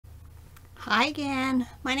Hi again,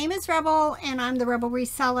 my name is Rebel and I'm the Rebel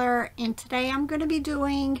Reseller, and today I'm going to be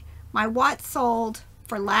doing my what sold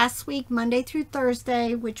for last week, Monday through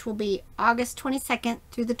Thursday, which will be August 22nd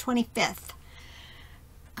through the 25th.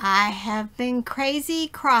 I have been crazy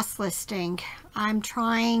cross-listing. I'm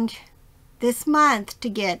trying this month to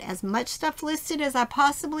get as much stuff listed as I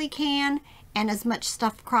possibly can and as much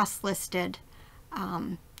stuff cross-listed,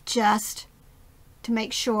 just to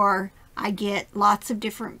make sure I get lots of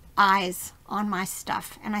different eyes on my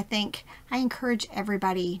stuff. And I think I encourage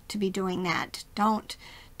everybody to be doing that. Don't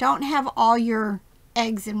have all your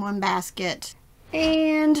eggs in one basket.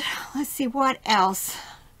 And let's see what else.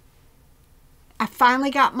 I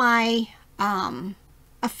finally got my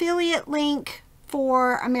affiliate link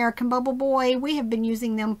for American Bubble Boy. We have been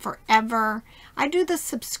using them forever. I do the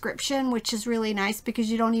subscription, which is really nice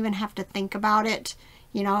because you don't even have to think about it.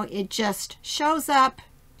 You know, it just shows up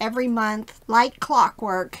every month like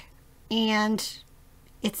clockwork, and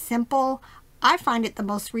it's simple. I find it the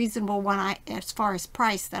most reasonable one as far as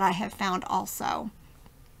price that I have found also.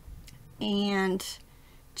 And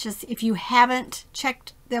just if you haven't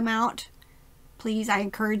checked them out, please, I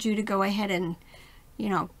encourage you to go ahead and, you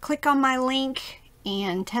know, click on my link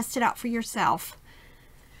and test it out for yourself.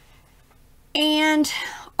 And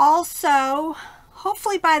also,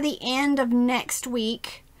 hopefully by the end of next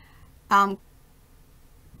week,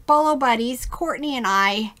 Bolo Buddies, Courtney and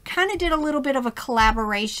I kind of did a little bit of a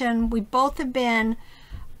collaboration. We both have been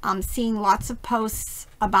seeing lots of posts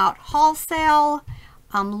about Haulsale.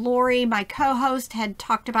 Lori, my co-host, had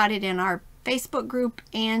talked about it in our Facebook group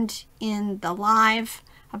and in the live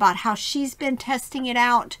about how she's been testing it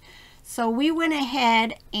out. So we went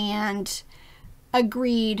ahead and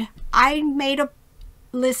agreed. I made a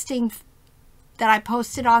listing that I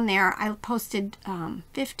posted on there. I posted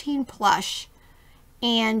 15 plush.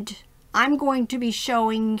 And I'm going to be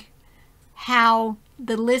showing how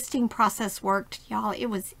the listing process worked. Y'all, it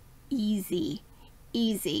was easy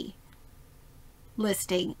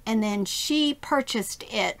listing. And then she purchased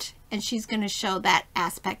it, and she's going to show that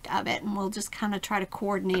aspect of it. And we'll just kind of try to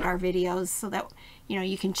coordinate our videos so that, you know,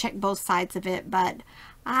 you can check both sides of it. But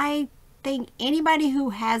I think anybody who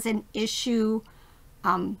has an issue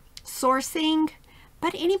sourcing,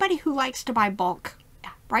 but anybody who likes to buy bulk,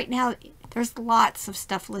 right now, there's lots of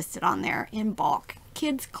stuff listed on there in bulk.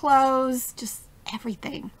 Kids' clothes, just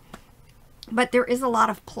everything. But there is a lot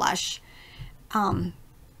of plush.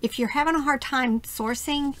 If you're having a hard time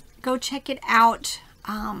sourcing, go check it out.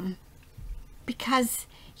 Because,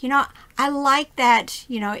 you know, I like that,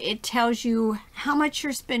 you know, it tells you how much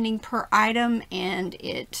you're spending per item, and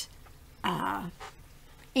it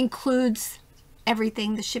includes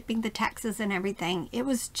everything, the shipping, the taxes, and everything. It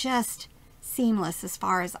was just seamless as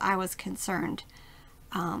far as I was concerned.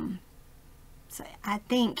 So I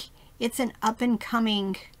think it's an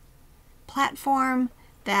up-and-coming platform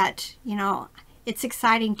that, you know, it's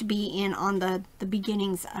exciting to be in on the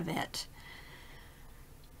beginnings of it.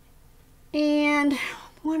 And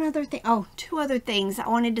one other thing, two other things. I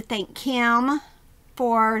wanted to thank Kim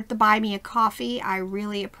for the Buy Me a Coffee. I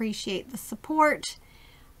really appreciate the support.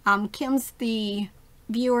 Kim's the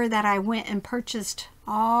viewer that I went and purchased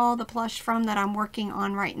all the plush from that I'm working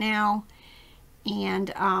on right now.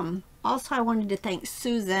 And also I wanted to thank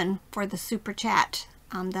Susan for the super chat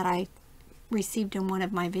that I received in one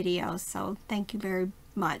of my videos. So thank you very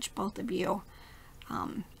much, both of you.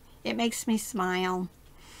 It makes me smile.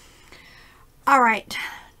 All right,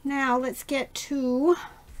 now let's get to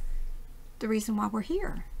the reason why we're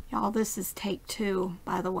here. Y'all, this is take 2,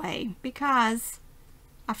 by the way, because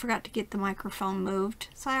I forgot to get the microphone moved.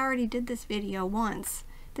 So I already did this video once.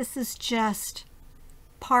 This is just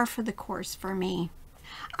par for the course for me.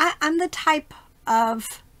 I'm the type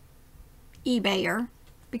of eBayer,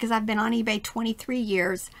 because I've been on eBay 23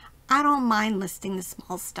 years. I don't mind listing the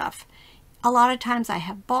small stuff. A lot of times I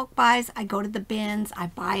have bulk buys. I go to the bins. I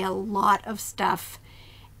buy a lot of stuff.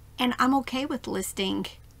 And I'm okay with listing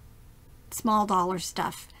small dollar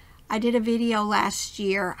stuff. I did a video last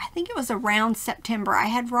year, I think it was around September. I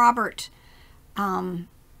had Robert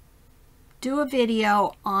do a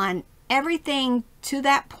video on everything to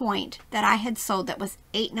that point that I had sold that was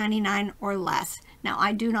 $8.99 or less. Now,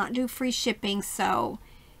 I do not do free shipping, so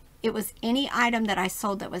it was any item that I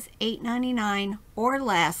sold that was $8.99 or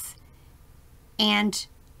less. And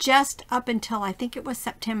just up until I think it was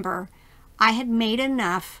September, I had made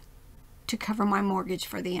enough to cover my mortgage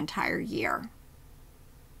for the entire year.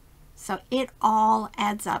 So it all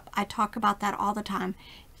adds up. I talk about that all the time.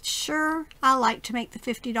 Sure, I like to make the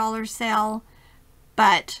 $50 sale,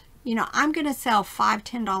 but, you know, I'm going to sell $5,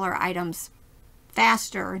 $10 items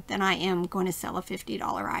faster than I am going to sell a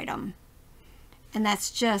 $50 item. And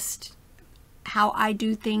that's just how I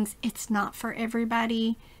do things. It's not for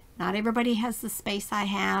everybody. Not everybody has the space I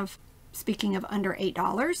have. Speaking of under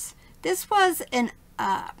 $8, this was an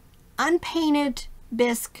unpainted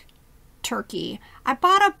bisque turkey. I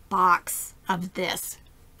bought a box of this.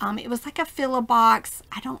 It was like a filler box.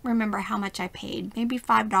 I don't remember how much I paid, maybe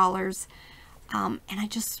 $5. And I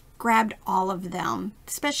just grabbed all of them,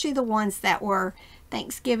 especially the ones that were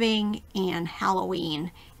Thanksgiving and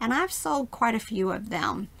Halloween. And I've sold quite a few of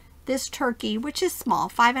them. This turkey, which is small,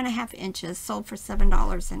 5.5 inches, sold for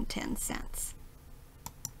 $7.10.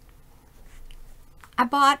 I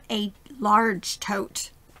bought a large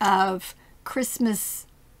tote of Christmas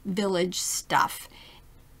Village stuff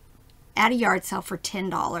at a yard sale for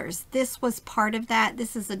 $10. This was part of that.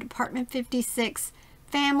 This is a Department 56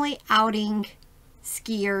 family outing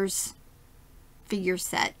skiers figure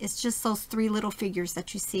set. It's just those 3 little figures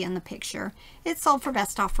that you see in the picture. It sold for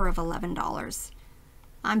best offer of $11.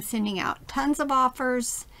 I'm sending out tons of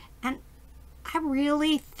offers, and I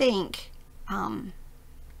really think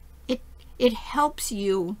it helps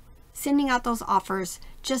you sending out those offers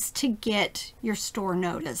just to get your store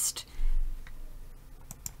noticed.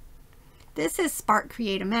 This is Spark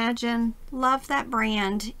Create Imagine. Love that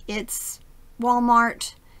brand. It's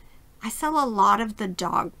Walmart. I sell a lot of the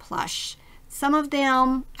dog plush. Some of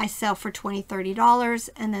them I sell for $20, $30,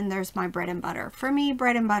 and then there's my bread and butter. For me,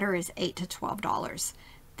 bread and butter is $8 to $12.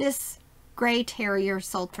 This gray terrier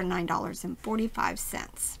sold for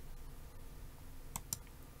 $9.45.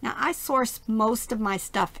 Now, I source most of my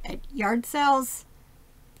stuff at yard sales,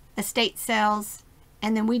 estate sales,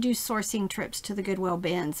 and then we do sourcing trips to the Goodwill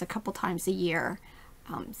bins a couple times a year.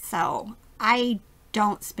 So I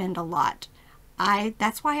don't spend a lot.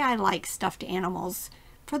 That's why I like stuffed animals.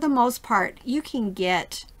 For the most part, you can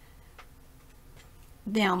get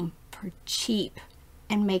them for cheap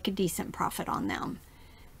and make a decent profit on them.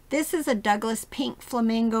 This is a Douglas Pink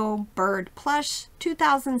Flamingo Bird Plush,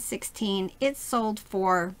 2016. It sold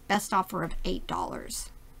for best offer of $8.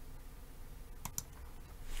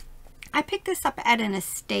 I picked this up at an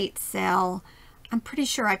estate sale. I'm pretty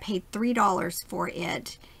sure I paid $3 for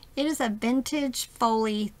it. It is a vintage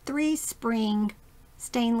Foley 3-spring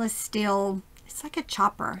stainless steel. It's like a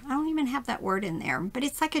chopper. I don't even have that word in there, but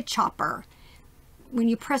it's like a chopper. When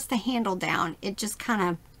you press the handle down, it just kind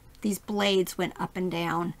of, these blades went up and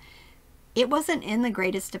down. It wasn't in the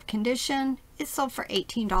greatest of condition. It sold for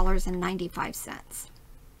 $18.95.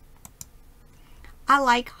 I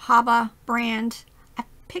like Haba brand. I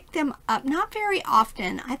pick them up not very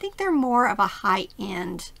often. I think they're more of a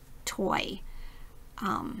high-end toy.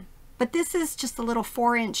 But this is just a little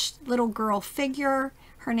 4-inch little girl figure.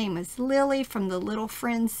 Her name is Lily from the Little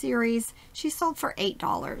Friends series. She sold for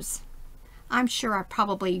 $8. I'm sure I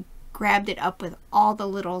probably grabbed it up with all the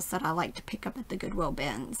littles that I like to pick up at the Goodwill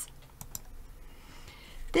bins.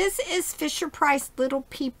 This is Fisher-Price Little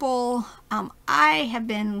People. I have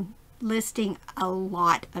been listing a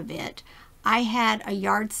lot of it. I had a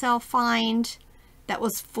yard sale find that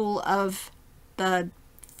was full of the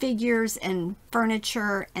figures and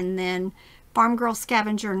furniture, and then Farm Girl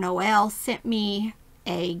Scavenger Noel sent me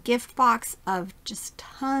a gift box of just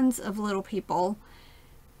tons of Little People.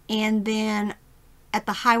 And then at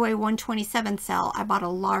the Highway 127 sale, I bought a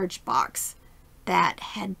large box that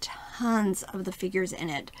had tons of the figures in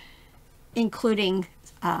it, including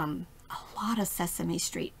a lot of Sesame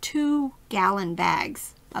Street, 2-gallon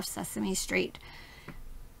bags of Sesame Street.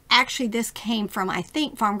 Actually, this came from, I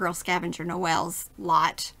think, Farm Girl Scavenger Noel's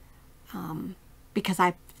lot, because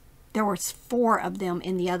there was 4 of them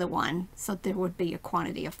in the other one, so there would be a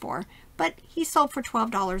quantity of 4. But he sold for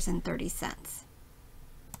 $12.30.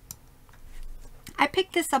 I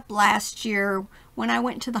picked this up last year when I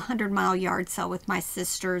went to the 100-mile yard sale with my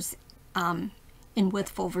sisters in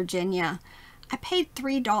Withville, Virginia. I paid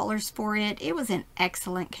 $3 for it. It was in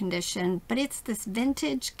excellent condition, but it's this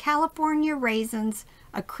vintage California Raisins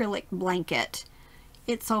acrylic blanket.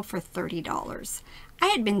 It sold for $30. I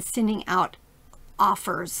had been sending out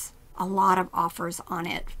offers, a lot of offers on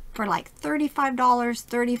it for like $35,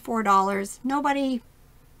 $34. Nobody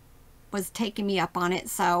was taking me up on it,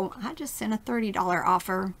 so I just sent a $30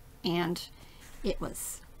 offer and it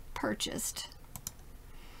was purchased.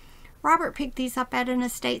 Robert picked these up at an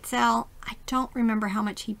estate sale. I don't remember how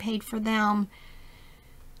much he paid for them.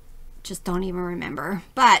 Just don't even remember.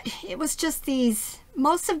 But it was just these,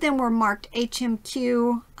 most of them were marked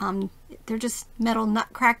HMQ. They're just metal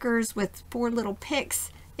nutcrackers with 4 little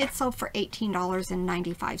picks. It sold for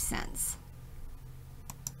 $18.95.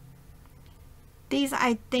 These,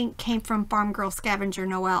 I think, came from Farm Girl Scavenger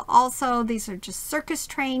Noel also. These are just circus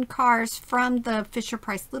train cars from the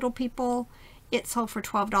Fisher-Price Little People. It sold for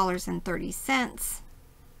 $12.30.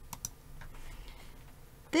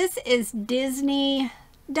 This is Disney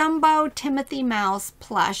Dumbo Timothy Mouse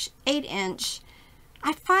plush 8-inch.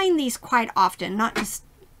 I find these quite often, not just,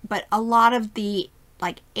 but a lot of the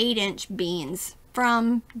like 8-inch beans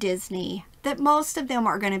from Disney, that most of them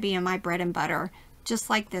are going to be in my bread and butter, just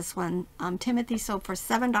like this one. Timothy sold for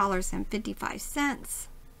 $7.55.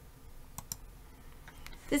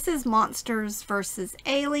 This is Monsters vs.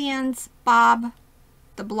 Aliens Bob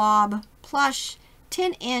the Blob plush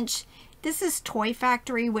 10-inch. This is Toy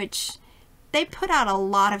Factory, which they put out a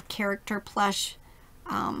lot of character plush.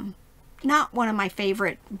 Not one of my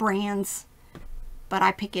favorite brands, but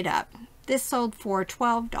I pick it up. This sold for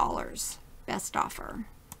 $12. Best offer.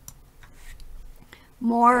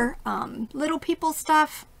 More Little People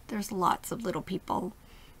stuff. There's lots of Little People.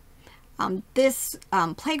 This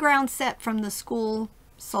playground set from the school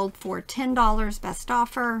sold for $10. Best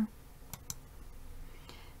offer.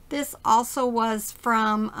 This also was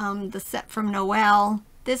from the set from Noel.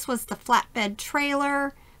 This was the flatbed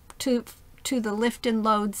trailer to the lift and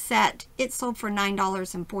load set. It sold for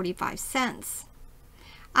 $9.45.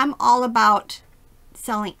 I'm all about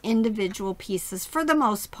selling individual pieces for the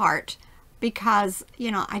most part, because,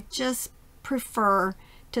 you know, I just prefer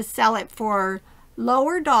to sell it for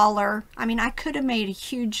lower dollar. I mean, I could have made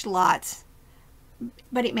huge lots,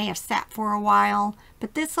 but it may have sat for a while.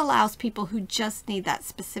 But this allows people who just need that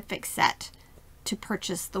specific set to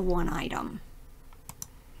purchase the one item.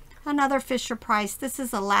 Another Fisher Price. This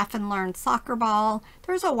is a Laugh and Learn soccer ball.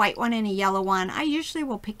 There's a white one and a yellow one. I usually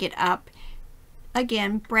will pick it up.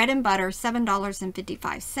 Again, bread and butter,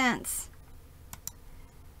 $7.55.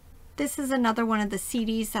 This is another one of the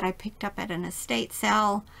CDs that I picked up at an estate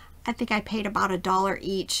sale. I think I paid about $1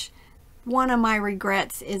 each. One of my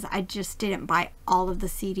regrets is I just didn't buy all of the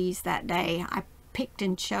CDs that day. I picked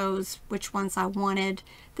and chose which ones I wanted.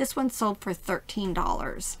 This one sold for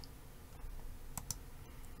 $13.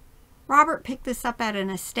 Robert picked this up at an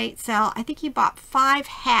estate sale. I think he bought 5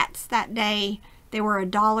 hats that day. They were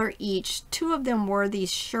 $1 each. 2 of them were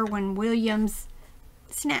these Sherwin-Williams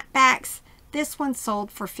snapbacks. This one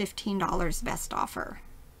sold for $15. Best offer.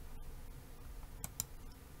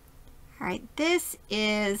 All right, this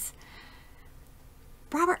is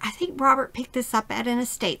Robert. I think Robert picked this up at an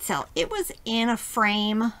estate sale. It was in a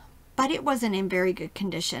frame, but it wasn't in very good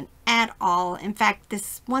condition at all. In fact,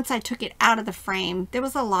 once I took it out of the frame, there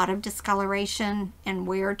was a lot of discoloration and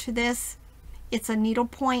wear to this. It's a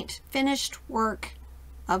needlepoint finished work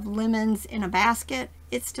of lemons in a basket.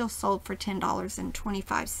 It still sold for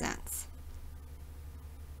 $10.25.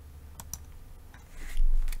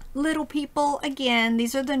 Little People, again,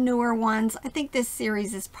 these are the newer ones. I think this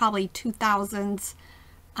series is probably 2000s.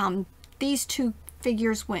 These 2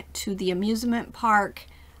 figures went to the amusement park.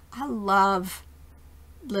 I love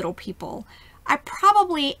Little People. I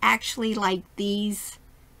probably actually like these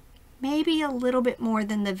maybe a little bit more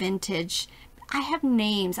than the vintage. I have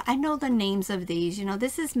names. I know the names of these. You know,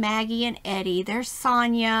 this is Maggie and Eddie. There's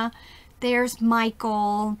Sonia. There's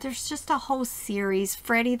Michael. There's just a whole series.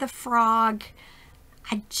 Freddie the Frog.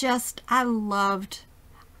 I loved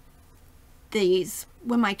these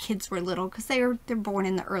when my kids were little, because they're born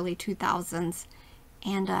in the early 2000s.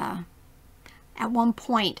 And at one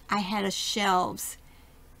point I had a shelves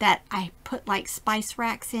that I put like spice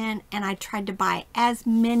racks in, and I tried to buy as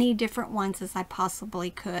many different ones as I possibly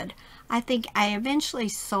could. I think I eventually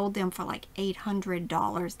sold them for like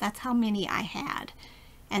 $800. That's how many I had.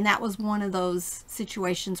 And that was one of those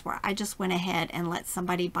situations where I just went ahead and let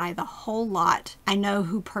somebody buy the whole lot. I know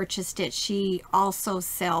who purchased it. She also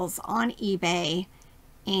sells on eBay,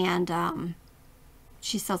 and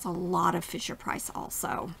she sells a lot of Fisher Price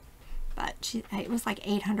also. But it was like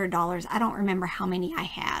 $800. I don't remember how many I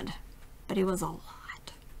had, but it was a lot.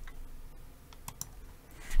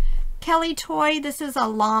 Kelly Toy, this is a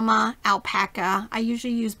llama alpaca. I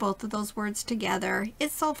usually use both of those words together.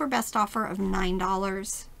 It sold for best offer of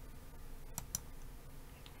 $9.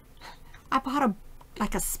 I bought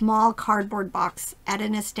like a small cardboard box at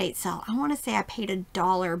an estate sale. I want to say I paid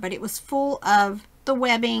 $1, but it was full of the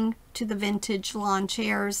webbing to the vintage lawn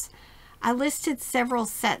chairs. I listed several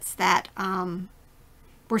sets that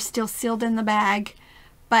were still sealed in the bag,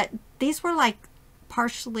 but these were like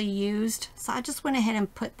partially used, so I just went ahead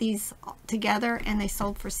and put these together, and they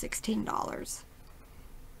sold for $16.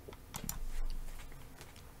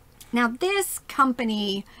 Now this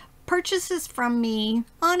company purchases from me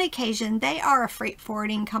on occasion. They are a freight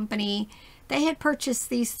forwarding company. They had purchased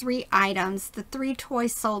these 3 items. The 3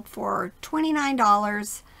 toys sold for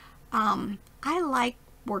 $29. I like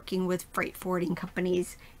working with freight forwarding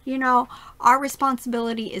companies. You know, our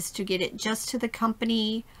responsibility is to get it just to the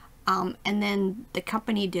company, and then the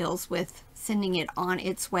company deals with sending it on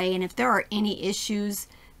its way. And if there are any issues,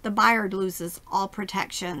 the buyer loses all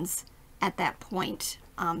protections at that point.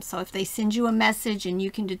 So if they send you a message and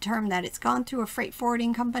you can determine that it's gone through a freight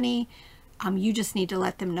forwarding company, you just need to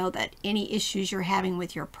let them know that any issues you're having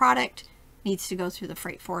with your product needs to go through the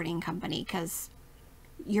freight forwarding company, because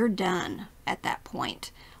you're done at that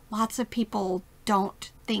point. Lots of people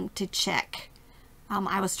don't think to check.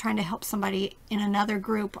 I was trying to help somebody in another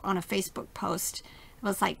group on a Facebook post. It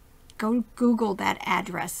was like, go Google that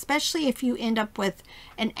address, especially if you end up with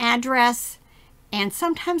an address, and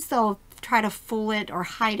sometimes they'll try to fool it or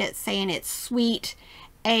hide it saying it's suite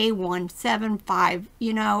A175.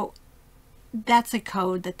 You know, that's a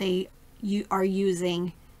code that you are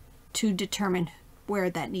using to determine where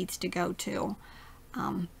that needs to go to.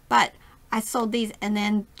 But I sold these, and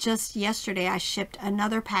then just yesterday I shipped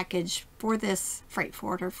another package for this freight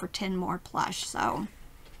forwarder for 10 more plush. So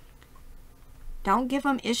don't give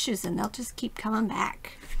them issues and they'll just keep coming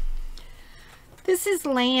back. This is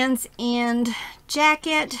Land's End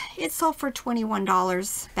jacket. It sold for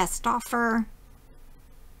 $21, best offer.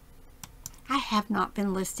 I have not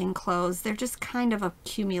been listing clothes. They're just kind of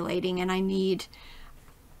accumulating, and I need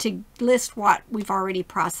to list what we've already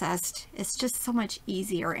processed. It's just so much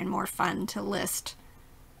easier and more fun to list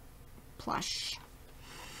plush.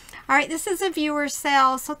 All right, this is a viewer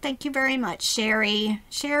sale, so thank you very much, Sherry.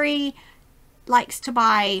 Sherry likes to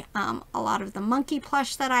buy a lot of the monkey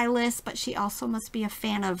plush that I list, but she also must be a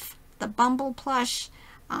fan of the Bumble plush.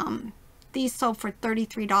 These sold for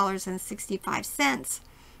 $33.65.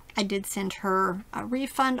 I did send her a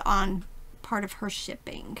refund on part of her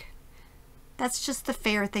shipping. That's just the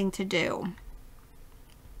fair thing to do.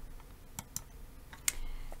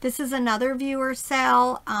 This is another viewer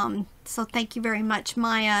sale, so thank you very much,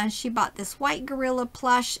 Maya. She bought this white gorilla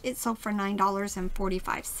plush. It sold for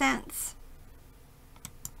 $9.45.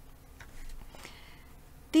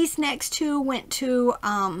 These next two went to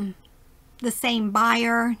the same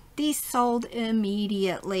buyer. These sold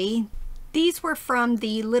immediately. These were from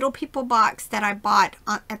the Little People box that I bought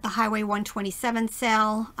at the Highway 127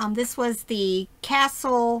 sale. This was the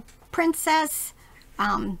Castle Princess.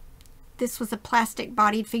 This was a plastic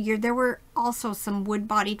bodied figure. There were also some wood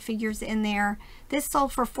bodied figures in there. This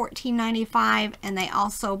sold for $14.95, and they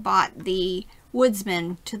also bought the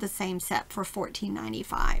Woodsman to the same set for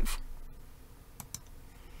 $14.95.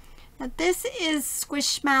 Now this is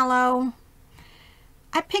Squishmallow.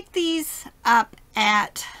 I picked these up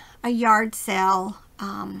at a yard sale.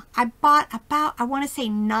 I bought about, I want to say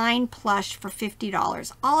 9 plush for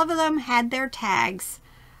 $50. All of them had their tags.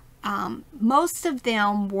 Most of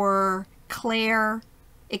them were Claire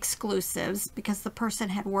exclusives because the person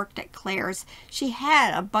had worked at Claire's. She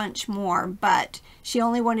had a bunch more, but she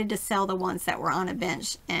only wanted to sell the ones that were on a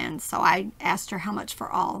bench, and so I asked her how much for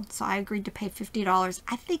all. So I agreed to pay $50.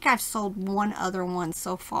 I think I've sold one other one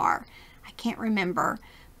so far. I can't remember.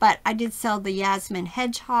 But I did sell the Yasmin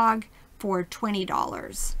Hedgehog for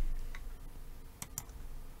 $20.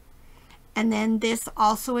 And then this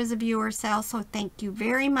also is a viewer sale, so thank you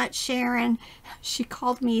very much, Sharon. She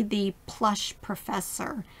called me the plush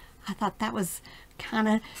professor. I thought that was kind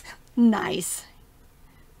of nice.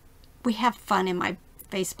 We have fun in my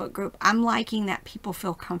Facebook group. I'm liking that people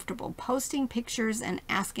feel comfortable posting pictures and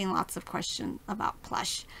asking lots of questions about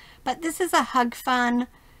plush. But this is a Hug Fun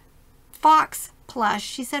Fox plush.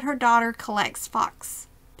 She said her daughter collects fox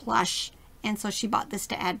plush, and so she bought this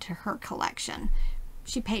to add to her collection.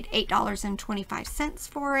 She paid $8.25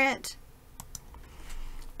 for it.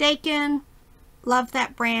 Dakin, love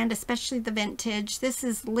that brand, especially the vintage. This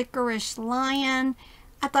is Licorice Lion.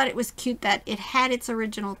 I thought it was cute that it had its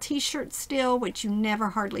original t-shirt still, which you never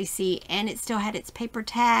hardly see, and it still had its paper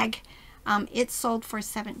tag. It sold for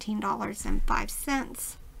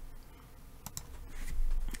 $17.05.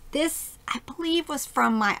 This, I believe, was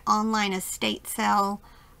from my online estate sale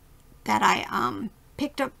that I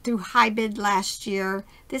picked up through High Bid last year.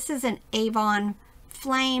 This is an Avon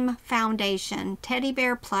Flame Foundation teddy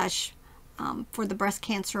bear plush for the breast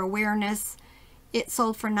cancer awareness. It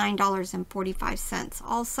sold for $9.45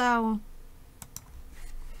 also.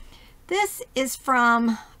 This is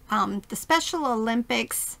from the Special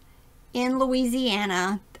Olympics in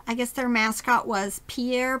Louisiana. I guess their mascot was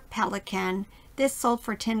Pierre Pelican. This sold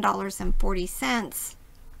for $10.40.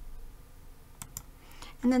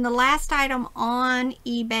 And then the last item on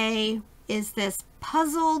eBay is this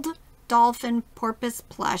Puzzled Dolphin Porpoise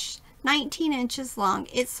plush, 19 inches long.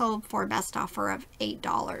 It sold for a best offer of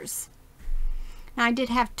 $8. Now, I did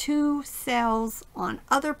have 2 sales on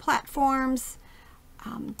other platforms.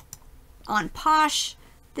 On Posh,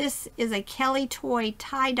 this is a Kelly Toy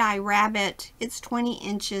tie-dye rabbit. It's 20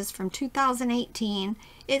 inches from 2018.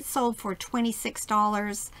 It sold for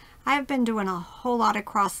 $26. I have been doing a whole lot of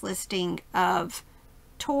cross-listing of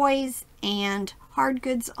toys and hard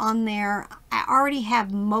goods on there. I already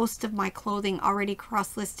have most of my clothing already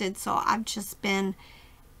cross-listed, so I've just been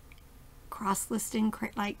cross-listing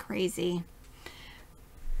like crazy.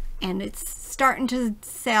 And it's starting to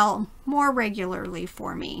sell more regularly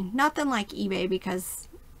for me. Nothing like eBay because,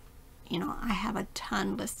 you know, I have a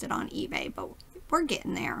ton listed on eBay, but we're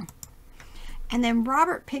getting there. And then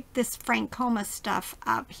Robert picked this Francoma stuff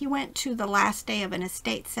up. He went to the last day of an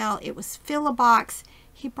estate sale. It was fill-a-box.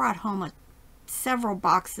 He brought home several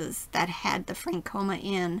boxes that had the Francoma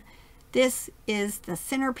in. This is the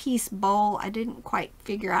centerpiece bowl. I didn't quite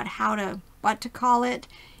figure out what to call it.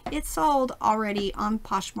 It sold already on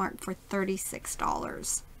Poshmark for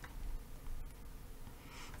 $36.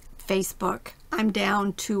 Facebook, I'm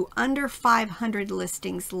down to under 500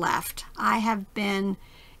 listings left. I have been,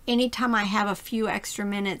 anytime I have a few extra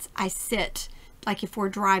minutes, I sit, like if we're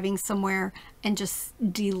driving somewhere, and just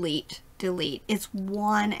delete. It's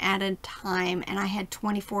one at a time, and I had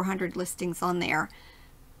 2,400 listings on there.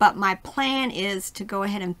 But my plan is to go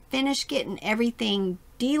ahead and finish getting everything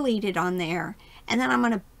deleted on there, and then I'm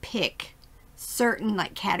going to pick certain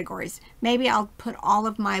like categories. Maybe I'll put all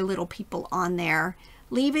of my little people on there,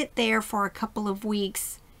 leave it there for a couple of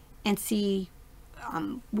weeks and see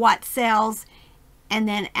what sells, and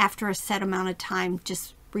then after a set amount of time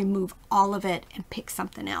just remove all of it and pick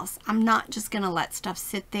something else. I'm not just going to let stuff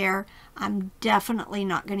sit there. I'm definitely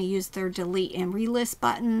not going to use their delete and relist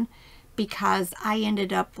button, because I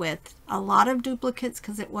ended up with a lot of duplicates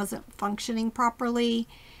because it wasn't functioning properly,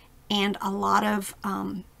 and a lot of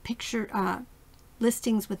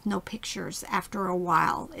listings with no pictures after a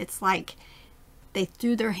while. It's like they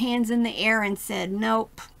threw their hands in the air and said,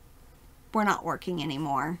 nope, we're not working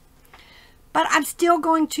anymore. But I'm still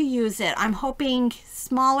going to use it. I'm hoping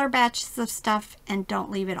smaller batches of stuff and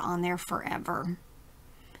don't leave it on there forever.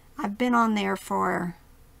 I've been on there for,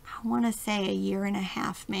 I want to say, a year and a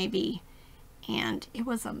half maybe, and it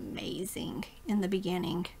was amazing in the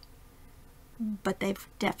beginning, but they've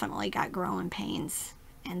definitely got growing pains,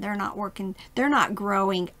 and they're not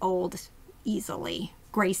growing old easily,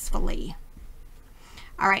 gracefully.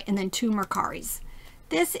 All right, and then 2 Mercaris.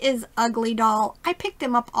 This is Ugly Doll. I pick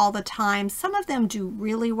them up all the time. Some of them do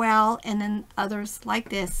really well, and then others like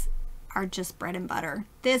this are just bread and butter.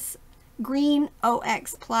 This green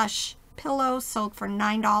OX plush pillow sold for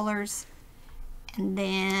 $9, and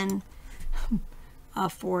then a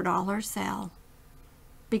 $4 sale,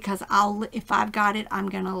 because if I've got it, I'm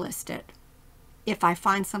gonna list it. If I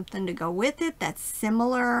find something to go with it that's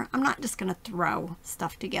similar, I'm not just gonna throw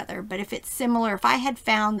stuff together, but if it's similar, if I had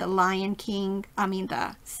found the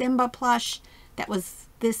the Simba plush that was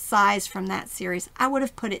this size from that series, I would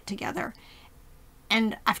have put it together.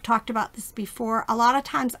 And I've talked about this before. A lot of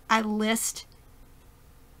times I list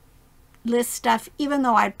stuff even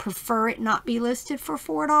though I'd prefer it not be listed for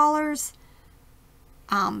 $4.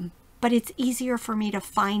 But it's easier for me to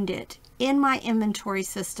find it in my inventory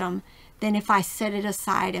system than if I set it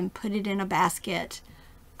aside and put it in a basket.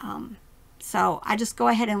 So I just go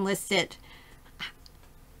ahead and list it.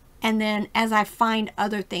 And then as I find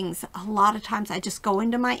other things, a lot of times I just go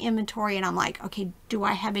into my inventory and I'm like, okay, do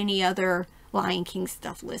I have any other Lion King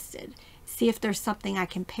stuff listed? See if there's something I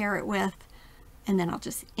can pair it with, and then I'll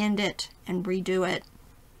just end it and redo it.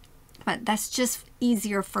 But that's just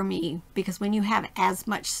easier for me, because when you have as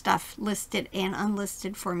much stuff listed and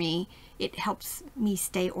unlisted for me, it helps me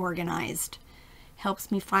stay organized.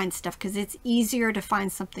 Helps me find stuff, because it's easier to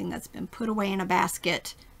find something that's been put away in a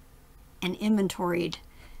basket and inventoried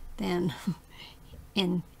than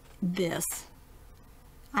in this.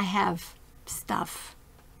 I have stuff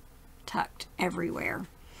tucked everywhere,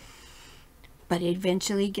 but it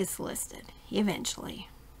eventually gets listed. Eventually.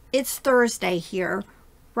 It's Thursday here.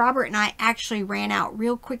 Robert and I actually ran out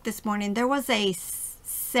real quick this morning. There was a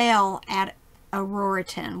sale at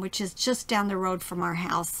Auroraton, which is just down the road from our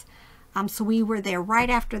house. So we were there right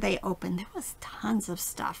after they opened. There was tons of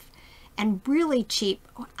stuff and really cheap.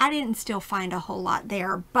 I didn't still find a whole lot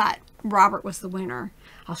there, but Robert was the winner.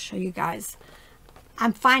 I'll show you guys.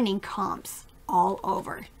 I'm finding comps all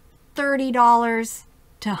over. $30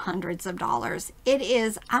 to hundreds of dollars. It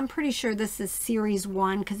is, I'm pretty sure this is series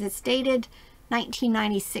 1 because it's dated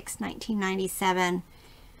 1996, 1997.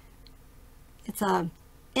 It's a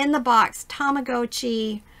in the box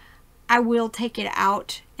Tamagotchi. I will take it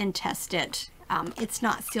out and test it. It's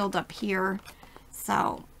not sealed up here.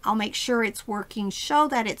 So I'll make sure it's working, show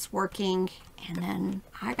that it's working, and then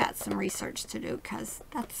I got some research to do because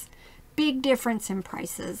that's big difference in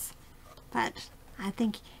prices. But I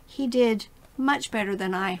think he did much better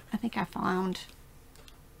than I think I found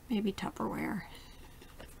maybe Tupperware.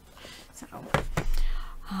 So,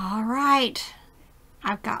 all right.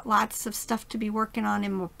 I've got lots of stuff to be working on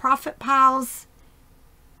in my profit piles.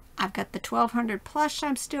 I've got the 1200 plush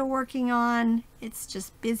I'm still working on. It's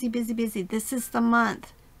just busy, busy, busy. This is the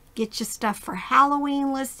month. Get your stuff for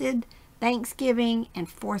Halloween listed, Thanksgiving, and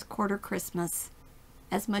fourth quarter Christmas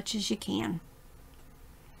as much as you can.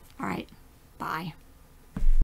 All right. Bye.